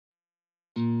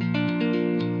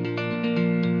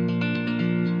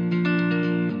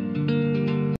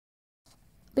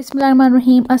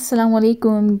बिस्मिल्लाहिर्रहमानिर्रहीम, अस्सलाम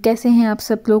वालेकुम। कैसे हैं आप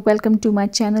सब लोग। Welcome to my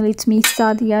channel, it's me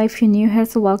Sadia. If you new है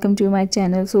so welcome to my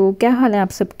channel. सो क्या हाल है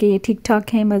आप सबके, ठीक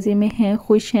ठाक हैं, मज़े में हैं,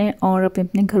 खुश हैं और अपने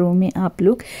अपने घरों में आप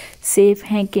लोग सेफ़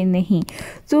हैं कि नहीं।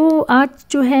 तो आज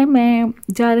जो है मैं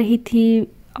जा रही थी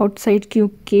आउटसाइड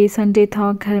क्योंकि संडे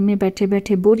था, घर में बैठे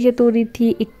बैठे बोरियत हो रही थी,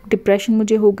 एक डिप्रेशन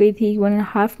मुझे हो गई थी।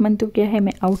 1.5 मंथ तो क्या है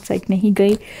मैं आउटसाइड नहीं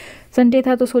गई। संडे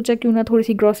था तो सोचा क्यों ना थोड़ी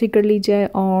सी ग्रॉसरी कर ली जाए,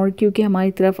 और क्योंकि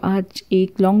हमारी तरफ आज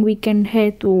एक लॉन्ग वीकेंड है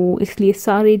तो इसलिए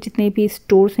सारे जितने भी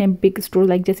स्टोर्स हैं, बिग स्टोर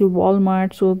लाइक जैसे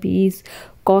वॉलमार्ट, सोबीज,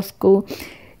 कॉस्को,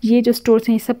 ये जो स्टोर्स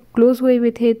हैं ये सब क्लोज़ हुए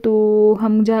हुए थे। तो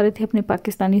हम जा रहे थे अपने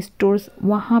पाकिस्तानी स्टोर्स।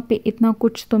 वहाँ पे इतना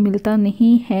कुछ तो मिलता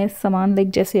नहीं है सामान, लाइक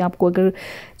जैसे आपको अगर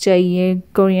चाहिए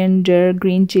कोरिएंडर,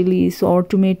 ग्रीन चिलीज और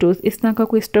टोमेटोज़, इस तरह का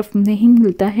कोई स्टफ़ नहीं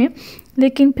मिलता है।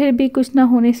 लेकिन फिर भी कुछ ना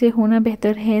होने से होना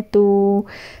बेहतर है, तो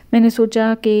मैंने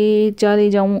सोचा कि चले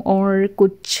जाऊं और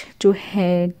कुछ जो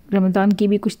है रमज़ान की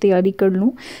भी कुछ तैयारी कर लूं।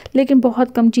 लेकिन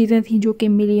बहुत कम चीज़ें थी जो कि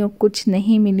मिली और कुछ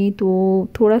नहीं मिली, तो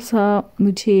थोड़ा सा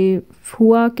मुझे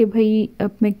हुआ कि भाई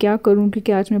अब मैं क्या करूं,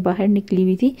 क्योंकि आज मैं बाहर निकली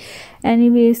हुई थी।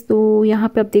 एनीवेज़ तो यहाँ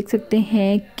पे आप देख सकते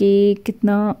हैं कि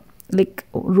कितना लाइक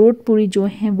रोड पूरी जो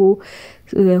है वो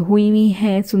हुई हुई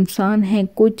है, सुनसान है,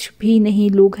 कुछ भी नहीं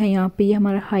लोग हैं यहाँ पे। ये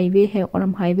हमारा हाईवे है और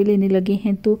हम हाईवे लेने लगे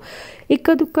हैं, तो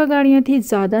इक्का दुक्का गाड़ियाँ थी,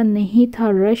 ज़्यादा नहीं था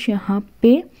रश यहाँ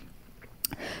पे,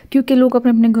 क्योंकि लोग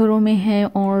अपने अपने घरों में हैं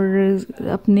और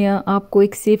अपने आप को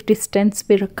एक सेफ़ डिस्टेंस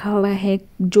पे रखा हुआ है।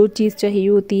 जो चीज़ चाहिए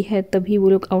होती है तभी वो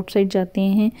लोग आउटसाइड जाते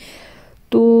हैं,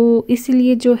 तो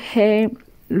इसलिए जो है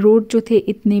रोड जो थे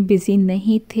इतने बिजी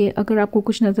नहीं थे। अगर आपको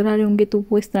कुछ नज़र आ रहे होंगे तो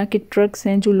वो इस तरह के ट्रक्स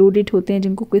हैं जो लोडेड होते हैं,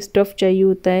 जिनको कोई स्टफ़ चाहिए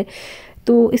होता है,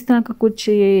 तो इस तरह का कुछ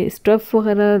ये स्टफ़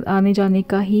वगैरह आने जाने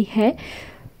का ही है।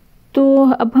 तो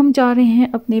अब हम जा रहे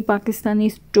हैं अपने पाकिस्तानी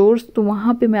स्टोर्स, तो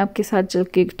वहाँ पे मैं आपके साथ चल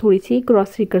के थोड़ी सी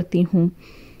ग्रॉसरी करती हूँ।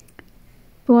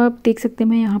 तो आप देख सकते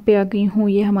हैं मैं यहाँ पे आ गई हूँ।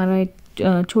 ये हमारा एक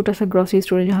छोटा सा ग्रॉसरी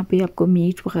स्टोर है जहाँ पे आपको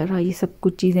मीट वगैरह ये सब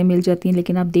कुछ चीज़ें मिल जाती हैं।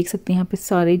 लेकिन आप देख सकते हैं यहाँ पे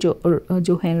सारे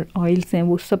जो हैं ऑयल्स हैं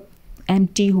वो सब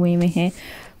एम्प्टी हुए हुए हैं।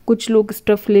 कुछ लोग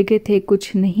स्टफ़ ले गए थे,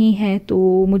 कुछ नहीं है,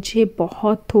 तो मुझे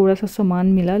बहुत थोड़ा सा सामान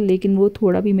मिला, लेकिन वो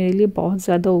थोड़ा भी मेरे लिए बहुत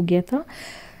ज़्यादा हो गया था।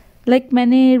 लाइक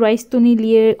मैंने राइस तो नहीं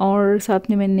लिए और साथ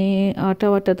में मैंने आटा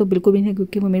वाटा तो बिल्कुल भी नहीं,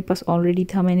 क्योंकि वो मेरे पास ऑलरेडी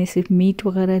था। मैंने सिर्फ मीट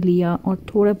वगैरह लिया और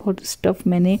थोड़ा बहुत स्टफ़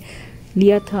मैंने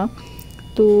लिया था।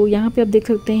 तो यहाँ पे आप देख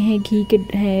सकते हैं घी के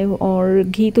है, और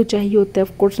घी तो चाहिए होता है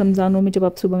ऑफ कोर्स रमज़ानों में। जब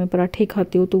आप सुबह में पराठे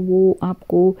खाते हो तो वो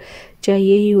आपको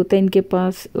चाहिए ही होता है। इनके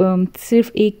पास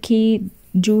सिर्फ एक ही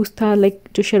जूस था, लाइक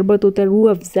जो शरबत होता है रूह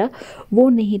अफ़ज़ा, वो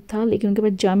नहीं था। लेकिन उनके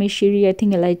पास जामे शीरी, आई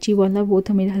थिंक इलायची वाला वो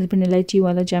था। मेरे हस्बैंड इलायची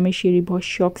वाला जामे शीरी बहुत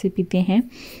शौक़ से पीते हैं,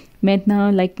 मैं इतना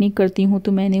लाइक नहीं करती हूँ,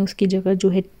 तो मैंने उसकी जगह जो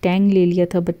है टैंग ले लिया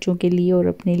था बच्चों के लिए और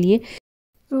अपने लिए।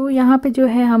 तो यहाँ पे जो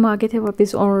है हम आ गए थे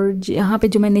वापस, और यहाँ पे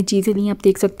जो मैंने चीज़ें ली आप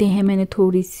देख सकते हैं। मैंने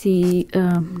थोड़ी सी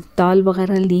दाल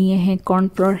वगैरह लिए हैं,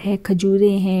 कॉर्नफ्लोर है,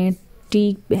 खजूरें हैं,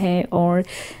 टी है और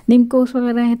नीमकोस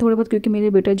वगैरह हैं थोड़े बहुत, क्योंकि मेरे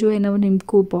बेटा जो है ना वो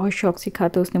नीमको बहुत शौक से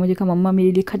खाता है। उसने मुझे कहा मम्मा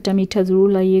मेरे लिए खट्टा मीठा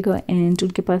ज़रूर लाइएगा, एंड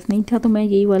उनके पास नहीं था तो मैं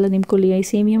यही वाला नीमको ले आई।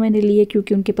 सेवियाँ मैंने लिए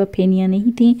क्योंकि उनके पास फेनियाँ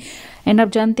नहीं थी। एंड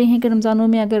आप जानते हैं कि रमज़ानों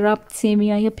में अगर आप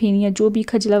सेवियाँ या फेनियाँ जो भी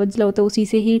खजला वजला होता है उसी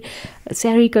से ही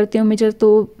सहरी करते हो। मेजर तो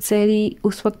सहरी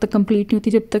उस वक्त तक कंप्लीट नहीं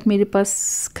होती जब तक मेरे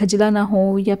पास खजला ना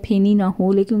हो या फेनी ना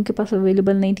हो, लेकिन उनके पास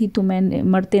अवेलेबल नहीं थी, तो मैंने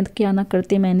मरते क्या ना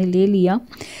करते मैंने ले लिया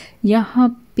यहाँ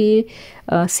पे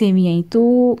सेवियाँ।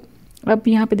 तो अब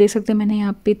यहाँ पे देख सकते हैं मैंने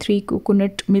यहाँ पे 3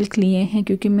 कोकोनट मिल्क लिए हैं,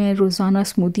 क्योंकि मैं रोज़ाना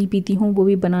स्मूदी पीती हूँ, वो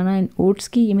भी बनाना एंड ओट्स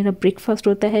की। ये मेरा ब्रेकफास्ट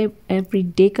होता है एवरी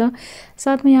डे का।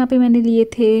 साथ में यहाँ पे मैंने लिए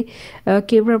थे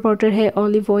केवड़ा पाउडर है,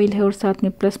 ऑलिव ऑयल है, और साथ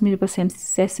में प्लस मेरे पास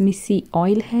सेसमी सी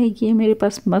ऑयल है। ये मेरे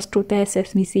पास मस्ट होता है,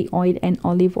 sesame C oil and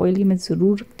olive oil, ये मैं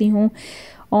ज़रूर रखती हूँ।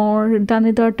 और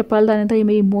दानेदार टपाल दानेदार ये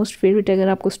मेरी मोस्ट फेवरेट है। अगर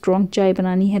आपको स्ट्रॉन्ग चाय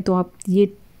बनानी है तो आप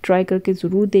ये ट्राई करके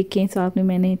ज़रूर देखें। साथ में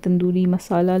मैंने तंदूरी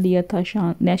मसाला लिया था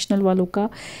नेशनल वालों का,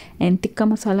 and tikka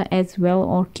masala as well,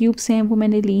 और क्यूब्स हैं वो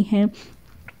मैंने ली हैं।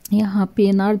 यहाँ पे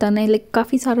अनारदाना है, लाइक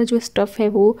काफ़ी सारा जो स्टफ़ है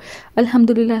वो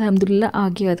अल्हम्दुलिल्लाह आ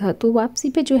गया था। तो वापसी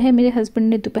पे जो है मेरे हस्बैंड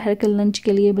ने दोपहर के लंच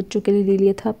के लिए बच्चों के लिए ले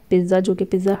लिया था पिज़्ज़ा, जो कि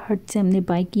पिज़्ज़ा हट से हमने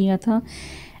बाई किया था।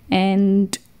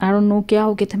 एंड आई डोंट नो क्या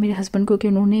हो गया था मेरे हस्बैंड को कि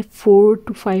उन्होंने 4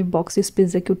 to 5 बॉक्सेस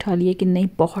पिज़्ज़ा के उठा लिए कि नहीं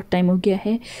बहुत टाइम हो गया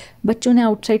है, बच्चों ने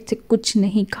आउटसाइड से कुछ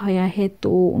नहीं खाया है,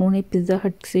 तो उन्होंने पिज़्ज़ा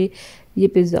हट से ये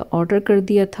पिज़्ज़ा ऑर्डर कर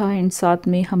दिया था। एंड साथ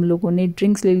में हम लोगों ने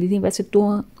ड्रिंक्स ले ली थी। वैसे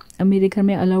तो मेरे घर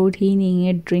में अलाउड ही नहीं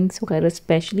है ड्रिंक्स वगैरह,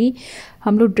 स्पेशली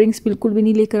हम लोग ड्रिंक्स बिल्कुल भी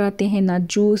नहीं लेकर आते हैं, ना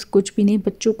जूस कुछ भी नहीं।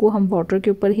 बच्चों को हम वाटर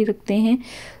के ऊपर ही रखते हैं।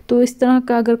 तो इस तरह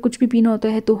का अगर कुछ भी पीना होता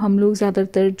है तो हम लोग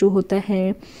ज़्यादातर जो होता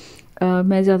है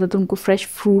मैं ज़्यादातर उनको फ्रेश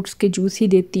फ्रूट्स के जूस ही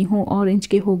देती हूँ। ऑरेंज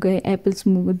के हो गए, एप्पल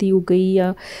स्मूदी हो गई,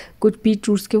 या कुछ बीट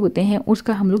रूट्स के होते हैं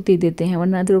उसका हम लोग दे देते हैं,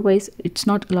 वरना otherwise it's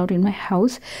not allowed in my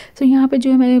house. तो यहाँ पे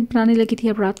जो है मैं बनाने लगी थी,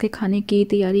 अब रात के खाने की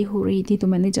तैयारी हो रही थी। तो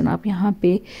मैंने जनाब यहाँ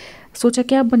पे सोचा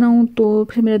क्या बनाऊं, तो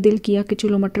फिर मेरा दिल किया कि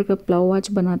चलो मटर का पुलाव आज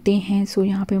बनाते हैं। सो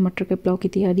यहाँ पे मटर के पुलाव की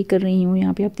तैयारी कर रही हूँ।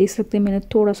 यहाँ पे आप देख सकते हैं मैंने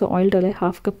थोड़ा सा ऑयल डाला है,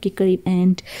 हाफ कप के करीब,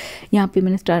 एंड यहाँ पे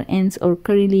मैंने स्टार एंड्स और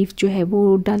करी लीफ जो है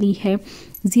वो डाली है।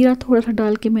 ज़ीरा थोड़ा सा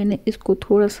डाल के मैंने इसको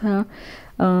थोड़ा सा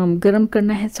गरम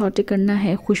करना है, सौटे करना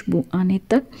है खुशबू आने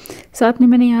तक। साथ में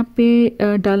मैंने यहाँ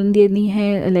पे डाल देनी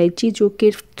है इलायची, जो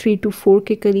कि 3 to 4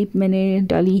 के करीब मैंने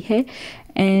डाली है।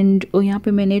 एंड यहाँ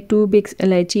पे मैंने 2 बिग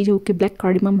इलायची, जो कि ब्लैक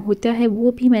कार्डमम होता है,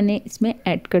 वो भी मैंने इसमें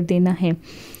ऐड कर देना है।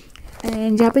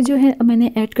 एंड यहाँ पे जो है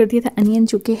मैंने ऐड कर दिया था अनियन,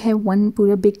 जो कि है 1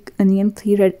 पूरा बिग अनियन,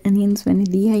 3 रेड अनियंस मैंने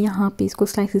लिए है। यहाँ पे इसको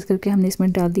स्लाइसेस करके हमने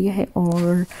इसमें डाल दिया है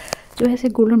और जो है इसे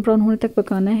गोल्डन ब्राउन होने तक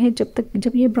पकाना है।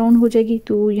 जब ये ब्राउन हो जाएगी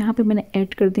तो यहाँ पे मैंने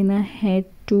ऐड कर देना है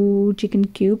 2 चिकन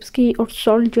क्यूब्स की, और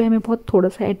सॉल्ट जो है मैं बहुत थोड़ा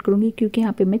सा ऐड करूँगी क्योंकि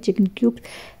यहाँ पे मैं चिकन क्यूब्स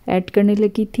ऐड करने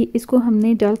लगी थी। इसको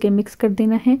हमने डाल के मिक्स कर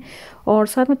देना है और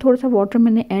साथ में थोड़ा सा वाटर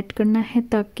मैंने ऐड करना है,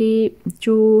 ताकि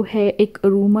जो है एक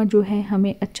अरोमा जो है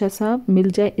हमें अच्छा सा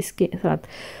मिल जाए इसके साथ।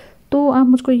 तो आप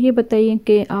मुझको ये बताइए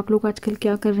कि आप लोग आजकल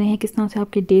क्या कर रहे हैं, किस तरह से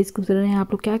आपके डेज़ गुजर रहे हैं,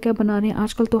 आप लोग क्या क्या बना रहे हैं।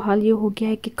 आजकल तो हाल ये हो गया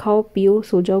है कि खाओ पियो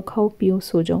सो जाओ, खाओ पियो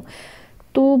सो जाओ।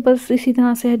 तो बस इसी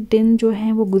तरह से दिन जो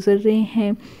हैं वो गुजर रहे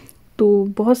हैं। तो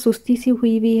बहुत सुस्ती सी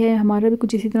हुई हुई है। हमारा भी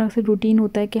कुछ इसी तरह से रूटीन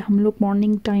होता है कि हम लोग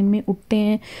मॉर्निंग टाइम में उठते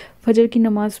हैं, फजर की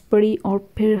नमाज़ पढ़ी और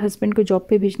फिर हस्बैंड को जॉब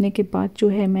पे भेजने के बाद जो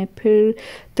है मैं फिर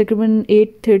तकरीबन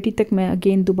 8:30 तक मैं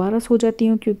अगेन दोबारा सो जाती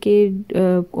हूँ,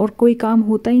 क्योंकि और कोई काम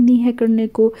होता ही नहीं है करने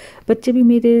को। बच्चे भी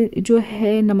मेरे जो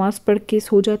है नमाज़ पढ़ के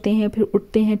सो जाते हैं, फिर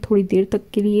उठते हैं थोड़ी देर तक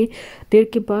के लिए, देर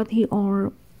के बाद ही,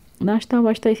 और नाश्ता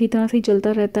वाश्ता इसी तरह से ही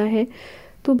चलता रहता है।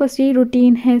 तो बस यही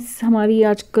रूटीन है हमारी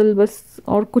आजकल, बस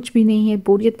और कुछ भी नहीं है।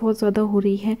 बोरियत बहुत ज़्यादा हो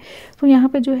रही है। तो यहाँ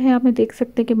पे जो है आपने देख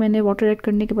सकते हैं कि मैंने वाटर ऐड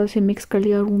करने के बाद से मिक्स कर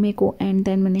लिया रूमे को, एंड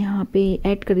देन मैंने यहाँ पे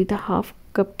ऐड करी था हाफ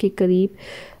कप के करीब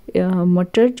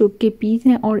मटर, जो कि पीस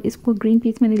हैं, और इसको ग्रीन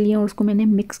पीस मैंने लिया और उसको मैंने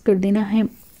मिक्स कर देना है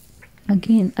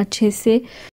अगेन अच्छे से।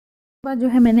 बाद जो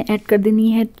है मैंने ऐड कर देनी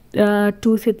है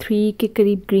 2 से 3 के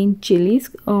करीब ग्रीन चिलीज़,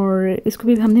 और इसको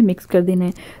भी हमने मिक्स कर देना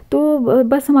है। तो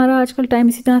बस हमारा आजकल टाइम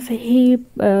इसी तरह से ही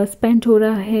स्पेंड हो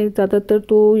रहा है। ज़्यादातर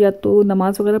तो या तो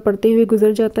नमाज़ वगैरह पढ़ते हुए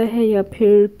गुजर जाता है, या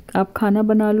फिर आप खाना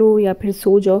बना लो या फिर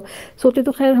सो जाओ। सोते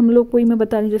तो खैर हम लोग, कोई मैं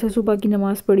बता रही, जैसे सुबह की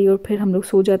नमाज़ पढ़ी और फिर हम लोग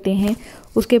सो जाते हैं।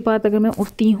 उसके बाद अगर मैं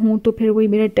उठती हूँ तो फिर वही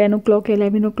मेरे 10 o'clock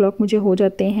 11 o'clock मुझे हो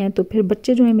जाते हैं। तो फिर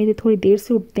बच्चे जो हैं मेरे थोड़ी देर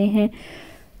से उठते हैं,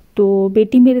 तो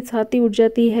बेटी मेरे साथ ही उठ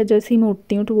जाती है। जैसे ही मैं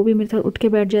उठती हूँ तो वो भी मेरे साथ उठ के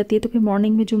बैठ जाती है। तो फिर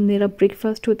मॉर्निंग में जो मेरा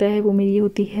ब्रेकफास्ट होता है वो मेरी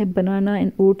होती है बनाना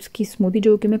एंड ओट्स की स्मूदी,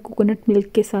 जो कि मैं कोकोनट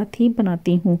मिल्क के साथ ही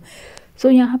बनाती हूँ। सो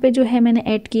यहाँ पे जो है मैंने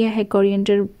ऐड किया है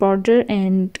कोरिएंडर पाउडर,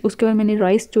 एंड उसके बाद मैंने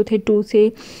राइस जो थे 2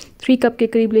 से 3 कप के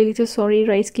करीब ले ली थे। सॉरी,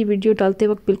 राइस की वीडियो डालते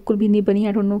वक्त बिल्कुल भी नहीं बनी,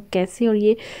 आई डोंट नो कैसे। और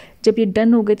ये जब ये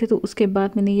डन हो गए थे तो उसके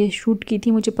बाद मैंने ये शूट की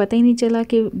थी, मुझे पता ही नहीं चला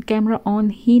कि कैमरा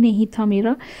ऑन ही नहीं था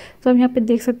मेरा। तो अब यहाँ पे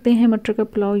देख सकते हैं मटर का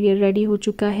पुलाव ये रेडी हो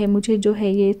चुका है। मुझे जो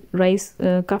है ये राइस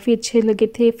काफ़ी अच्छे लगे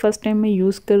थे, फ़र्स्ट टाइम मैं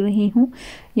यूज़ कर रही हूँ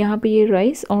यहाँ पे ये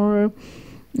राइस, और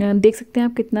देख सकते हैं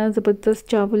आप कितना ज़बरदस्त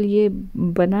चावल ये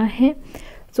बना है।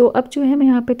 सो अब जो है मैं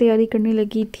यहाँ पे तैयारी करने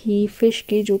लगी थी फ़िश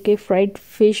की, जो कि फ्राइड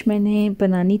फ़िश मैंने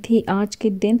बनानी थी आज के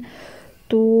दिन।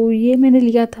 तो ये मैंने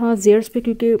लिया था ज़ेयर्स पे,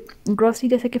 क्योंकि ग्रॉसरी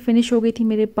जैसे कि फ़िनिश हो गई थी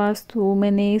मेरे पास। तो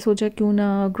मैंने सोचा क्यों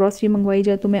ना ग्रॉसरी मंगवाई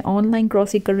जाए। तो मैं ऑनलाइन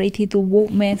ग्रॉसरी कर रही थी, तो वो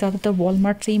मैं ज़्यादातर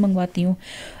वॉलमार्ट से ही मंगवाती हूँ।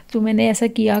 तो मैंने ऐसा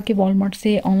किया कि वॉलमार्ट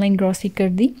से ऑनलाइन ग्रॉसरी कर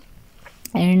दी।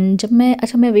 एंड जब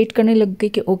मैं वेट करने लग गई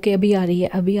कि ओके अभी आ रही है,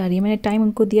 अभी आ रही है। मैंने टाइम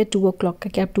उनको दिया 2 o'clock का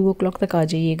कि आप 2 o'clock तक आ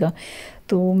जाइएगा,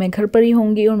 तो मैं घर पर ही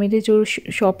होंगी और मेरे जो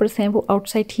शॉपर्स हैं वो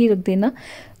आउटसाइड ही रख देना।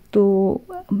 तो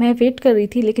मैं वेट कर रही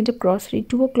थी, लेकिन जब ग्रॉसरी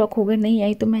 2 o'clock हो गए नहीं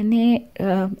आई, तो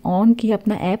मैंने ऑन किया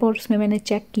अपना ऐप और उसमें मैंने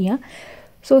चेक किया।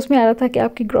 सो उसमें आ रहा था कि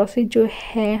आपकी ग्रॉसरी जो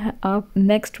है आप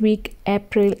नेक्स्ट वीक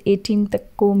अप्रैल 18 तक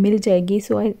को मिल जाएगी।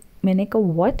 सो मैंने कहा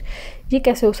व्हाट, ये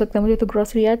कैसे हो सकता है, मुझे तो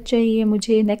ग्रॉसरी आज चाहिए,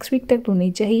 मुझे नेक्स्ट वीक तक तो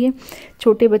नहीं चाहिए।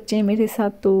 छोटे बच्चे हैं मेरे साथ।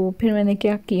 तो फिर मैंने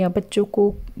क्या किया, बच्चों को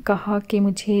कहा कि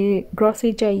मुझे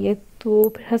ग्रॉसरी चाहिए। तो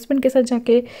फिर हस्बैंड के साथ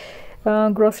जाके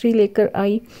ग्रॉसरी लेकर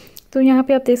आई। तो यहाँ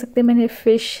पे आप देख सकते हैं मैंने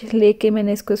फ़िश लेके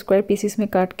मैंने इसको स्क्वायर पीसेस में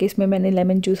काट के इसमें मैंने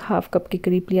लेमन जूस हाफ कप के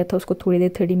करीब लिया था, उसको थोड़ी देर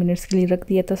 30 मिनट्स के लिए रख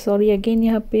दिया था। सॉरी अगेन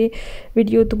यहाँ पे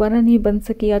वीडियो दोबारा नहीं बन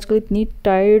सकी। आजकल इतनी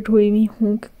टायर्ड हुई हुई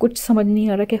हूँ कि कुछ समझ नहीं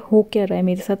आ रहा कि हो क्या रहा है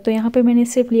मेरे साथ। तो यहाँ पे मैंने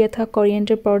सिर्फ लिया था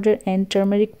coriander powder and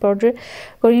turmeric powder.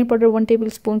 Coriander powder 1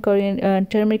 tablespoon,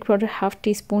 turmeric powder ½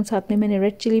 teaspoon, साथ में मैंने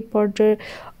red chilli powder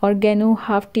oregano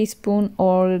half tea spoon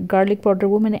और गार्लिक पाउडर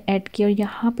वो मैंने ऐड किया। और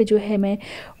यहाँ पे जो है मैं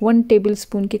 1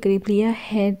 टेबलस्पून के करीब लिया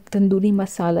है तंदूरी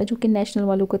मसाला, जो कि नेशनल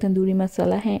वालों का तंदूरी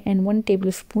मसाला है, एंड 1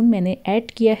 टेबलस्पून मैंने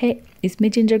ऐड किया है इसमें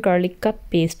जिंजर गार्लिक का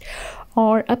पेस्ट।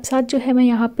 और अब साथ जो है मैं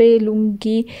यहाँ पे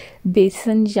लूँगी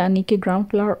बेसन यानी कि ग्राउंड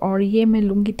फ्लावर, और ये मैं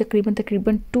लूँगी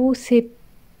तकरीबन 2 से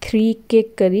 3 के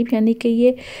करीब, यानी कि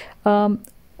ये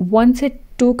 1 से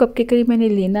 2 कप के करीब मैंने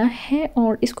लेना है।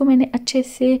 और इसको मैंने अच्छे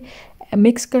से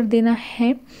मिक्स कर देना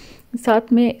है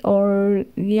साथ में। और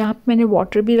यहाँ पे मैंने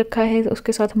वाटर भी रखा है,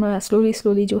 उसके साथ हमारा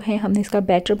स्लोली जो है हमने इसका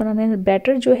बैटर बनाना है।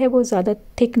 बैटर जो है वो ज़्यादा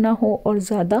थिक ना हो और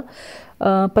ज़्यादा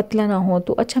पतला ना हो।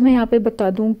 तो अच्छा, मैं यहाँ पे बता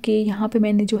दूँ कि यहाँ पे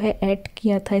मैंने जो है ऐड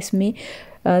किया था इसमें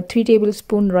 3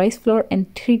 tablespoon rice flour and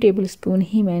 3 tablespoon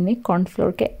ही मैंने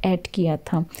कॉर्नफ्लोर के ऐड किया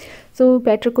था। सो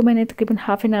बैटर को मैंने तकरीबन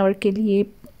हाफ़ एन आवर के लिए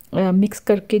मिक्स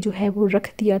करके जो है वो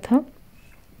रख दिया था।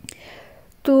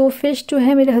 तो फ़िश जो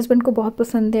है मेरे हस्बैंड को बहुत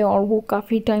पसंद है, और वो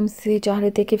काफ़ी टाइम से चाह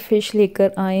रहे थे कि फ़िश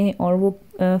लेकर आएँ और वो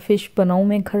फ़िश बनाऊँ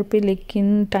मैं घर पे,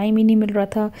 लेकिन टाइम ही नहीं मिल रहा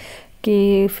था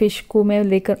कि फ़िश को मैं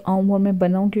लेकर आऊँ और मैं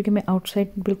बनाऊँ, क्योंकि मैं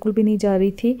आउटसाइड बिल्कुल भी नहीं जा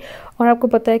रही थी। और आपको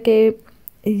पता है कि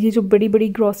ये जो बड़ी बड़ी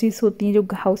ग्रॉसरीज होती हैं जो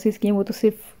हाउसेस की हैं, वो तो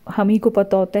सिर्फ हम ही को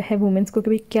पता होता है वुमेंस को कि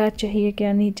भाई क्या चाहिए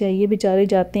क्या नहीं चाहिए। बेचारे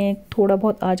जाते हैं, थोड़ा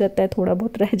बहुत आ जाता है, थोड़ा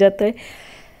बहुत रह जाता है।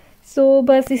 सो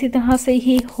बस इसी तरह से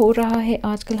ही हो रहा है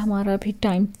आजकल हमारा भी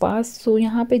टाइम पास। सो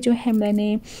यहाँ पे जो है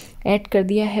मैंने ऐड कर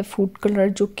दिया है फूड कलर,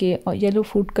 जो कि येलो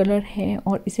फूड कलर है,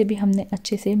 और इसे भी हमने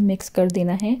अच्छे से मिक्स कर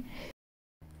देना है।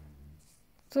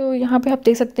 तो यहाँ पे आप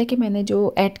देख सकते हैं कि मैंने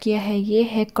जो ऐड किया है ये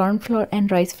है कॉर्नफ्लोर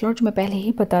एंड राइस फ्लोर, जो मैं पहले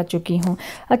ही बता चुकी हूँ।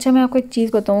 अच्छा, मैं आपको एक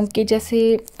चीज़ बताऊँ कि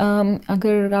जैसे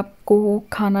अगर आपको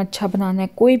खाना अच्छा बनाना है,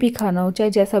 कोई भी खाना हो, चाहे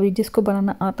जैसा भी, जिसको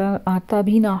बनाना आता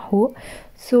भी ना हो,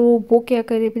 सो वो क्या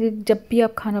करे, जब भी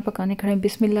आप खाना पकाने खड़े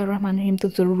बिस्मिल्लाहिर्रहमानिर्रहीम तो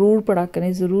ज़रूर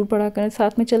पढ़ा करें।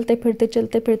 साथ में चलते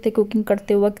फिरते कुकिंग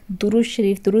करते वक्त दुरूद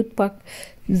शरीफ, दुरूद पाक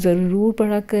ज़रूर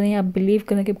पढ़ा करें। आप बिलीव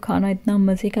करें कि खाना इतना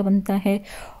मज़े का बनता है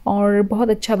और बहुत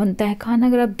अच्छा बनता है। खाना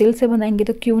अगर आप दिल से बनाएंगे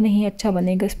तो क्यों नहीं अच्छा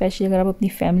बनेगा, स्पेशली अगर आप अपनी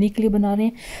फैमिली के लिए बना रहे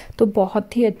हैं तो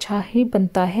बहुत ही अच्छा ही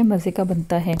बनता है, मज़े का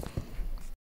बनता है।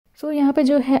 सो यहाँ पे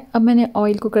जो है अब मैंने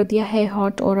ऑयल को कर दिया है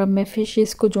हॉट, और अब मैं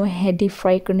फ़िशेस को जो है डीप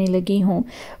फ्राई करने लगी हूँ।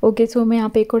 ओके, सो मैं यहाँ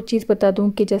पे एक और चीज़ बता दूँ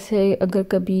कि जैसे अगर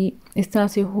कभी इस तरह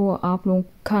से हो, आप लोग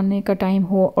खाने का टाइम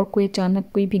हो और कोई अचानक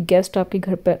कोई भी गेस्ट आपके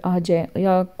घर पर आ जाए,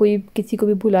 या कोई किसी को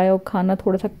भी बुलाया और खाना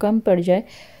थोड़ा सा कम पड़ जाए,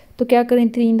 तो क्या करें,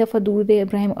 3 दफ़ा दुरूद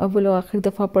इब्राहिम अव्वल और आखिर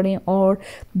दफ़ा पढ़ें, और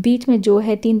बीच में जो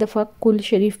है 3 दफ़ा कुल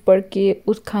शरीफ पढ़ के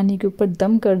उस खाने के ऊपर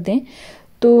दम कर दें।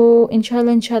 तो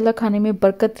इंशाल्लाह खाने में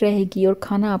बरकत रहेगी और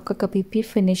खाना आपका कभी भी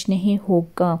फिनिश नहीं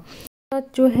होगा।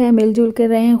 जो है मिलजुल कर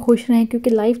रहें, खुश रहें, क्योंकि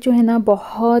लाइफ जो है ना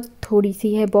बहुत थोड़ी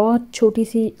सी है, बहुत छोटी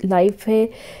सी लाइफ है।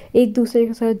 एक दूसरे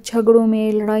के साथ झगड़ों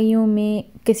में, लड़ाइयों में,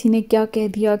 किसी ने क्या कह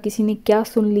दिया, किसी ने क्या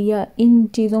सुन लिया, इन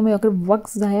चीज़ों में अगर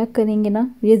वक्त ज़ाया करेंगे ना,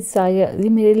 ये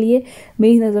मेरे लिए,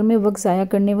 मेरी नज़र में वक्त ज़ाया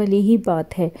करने वाली ही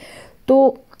बात है।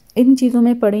 तो इन चीज़ों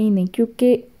में पड़े ही नहीं,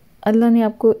 क्योंकि अल्लाह ने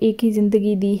आपको एक ही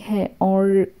ज़िंदगी दी है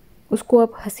और उसको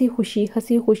आप हंसी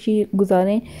खुशी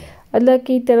गुजारें। अल्लाह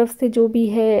की तरफ से जो भी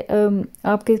है,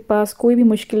 आपके पास कोई भी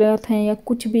मुश्किलात हैं या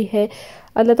कुछ भी है,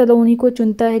 अल्लाह ताला उन्हीं को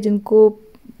चुनता है जिनको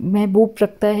महबूब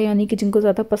रखता है, यानी कि जिनको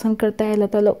ज़्यादा पसंद करता है। अल्लाह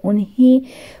ताला उन्हीं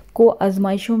को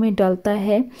आजमाइशों में डालता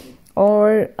है,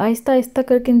 और आहिस्ता आहिस्ता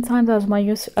करके इंसान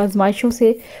आजमाइशों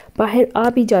से बाहर आ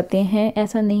भी जाते हैं।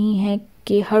 ऐसा नहीं है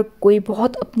कि हर कोई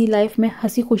बहुत अपनी लाइफ में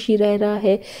हंसी खुशी रह रहा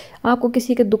है। आपको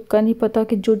किसी के दुख का नहीं पता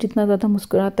कि जो जितना ज़्यादा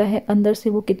मुस्कुराता है अंदर से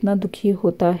वो कितना दुखी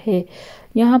होता है।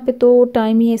 यहाँ पे तो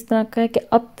टाइम ही इस तरह का है कि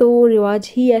अब तो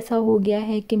रिवाज ही ऐसा हो गया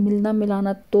है कि मिलना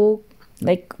मिलाना तो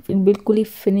लाइक बिल्कुल ही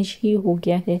फिनिश ही हो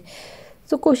गया है।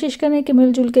 तो कोशिश करें कि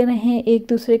मिलजुल के रहें एक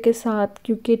दूसरे के साथ,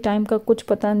 क्योंकि टाइम का कुछ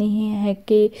पता नहीं है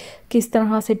कि किस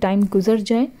तरह से टाइम गुजर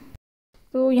जाए।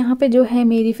 तो यहाँ पे जो है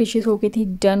मेरी फ़िशेस हो गई थी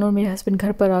डन, और मेरे हस्बैंड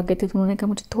घर पर आ गए थे, तो उन्होंने कहा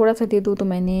मुझे थोड़ा सा दे दो, तो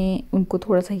मैंने उनको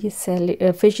थोड़ा सा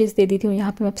ये फ़िशेस दे दी थी। और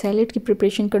यहाँ पे मैं सैलेड की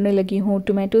प्रिपरेशन करने लगी हूँ।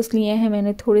 टोमेटोज़ लिए हैं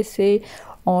मैंने थोड़े से,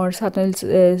 और साथ में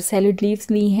सैलेड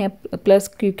लीव्स ली हैं, प्लस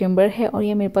क्यूकम्बर है, और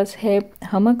ये मेरे पास है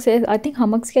हमक्स है, आई थिंक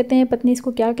हमक्स कहते हैं, पत्नी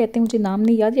इसको क्या कहते हैं मुझे नाम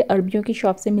नहीं याद, ये अरबियों की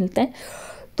शॉप से मिलता है।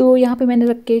 तो यहाँ पे मैंने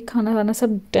रख के खाना वाना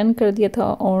सब डन कर दिया था,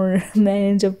 और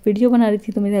मैं जब वीडियो बना रही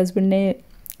थी तो मेरे हस्बैंड ने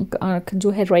जो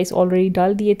है राइस ऑलरेडी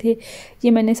डाल दिए थे। ये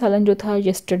मैंने सालन जो था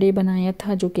यस्टरडे बनाया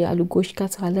था, जो कि आलू गोश्त का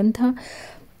सालन था।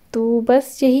 तो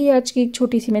बस यही आज की एक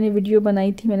छोटी सी मैंने वीडियो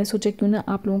बनाई थी। मैंने सोचा क्यों ना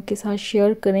आप लोगों के साथ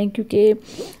शेयर करें, क्योंकि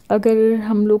अगर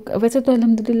हम लोग, वैसे तो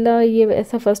अल्हम्दुलिल्लाह ये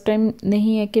ऐसा फ़र्स्ट टाइम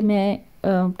नहीं है कि मैं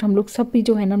हम लोग सब भी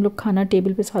जो है ना, हम लोग खाना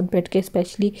टेबल पे साथ बैठ के,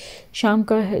 स्पेशली शाम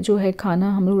का जो है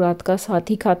खाना हम लोग रात का साथ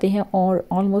ही खाते हैं और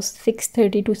ऑलमोस्ट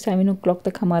 6:30 to 7 o'clock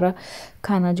तक हमारा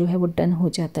खाना जो है वो डन हो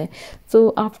जाता है। तो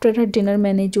आफ्टर डिनर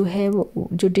मैंने जो है वो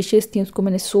जो डिशेस थी उसको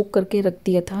मैंने सोक करके रख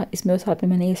दिया था इसमें, और साथ में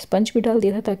मैंने ये स्पंज भी डाल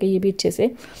दिया था ताकि ये भी अच्छे से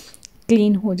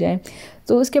क्लीन हो जाए।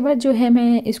 तो उसके बाद जो है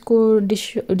मैं इसको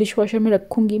डिश वॉशर में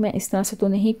रखूँगी, मैं इस तरह से तो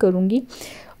नहीं करूँगी।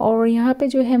 और यहाँ पे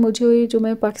जो है मुझे, जो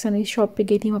मैं पाकिस्तानी शॉप पे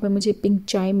गई थी वहाँ पे मुझे पिंक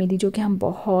चाय मिली, जो कि हम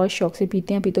बहुत शौक से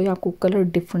पीते हैं। अभी तो आपको कलर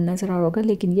डिफरेंट नज़र आ रहा होगा,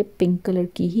 लेकिन ये पिंक कलर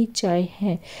की ही चाय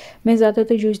है। मैं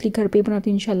ज़्यादातर यूजली घर पे ही बनाती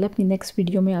हूँ। इंशाल्लाह अपनी नेक्स्ट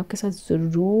वीडियो में आपके साथ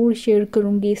ज़रूर शेयर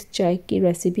करूँगी इस चाय की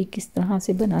रेसिपी किस तरह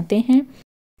से बनाते हैं।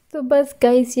 तो बस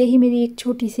गाइस, यही मेरी एक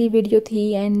छोटी सी वीडियो थी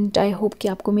एंड आई होप कि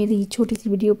आपको मेरी छोटी सी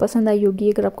वीडियो पसंद आई होगी।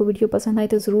 अगर आपको वीडियो पसंद आई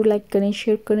तो ज़रूर लाइक करें,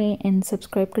 शेयर करें एंड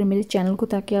सब्सक्राइब करें मेरे चैनल को,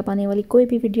 ताकि आप आने वाली कोई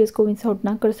भी वीडियोस को मिस आउट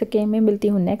ना कर सकें। मैं मिलती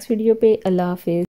हूँ नेक्स्ट वीडियो पे। अल्लाह हाफिज़।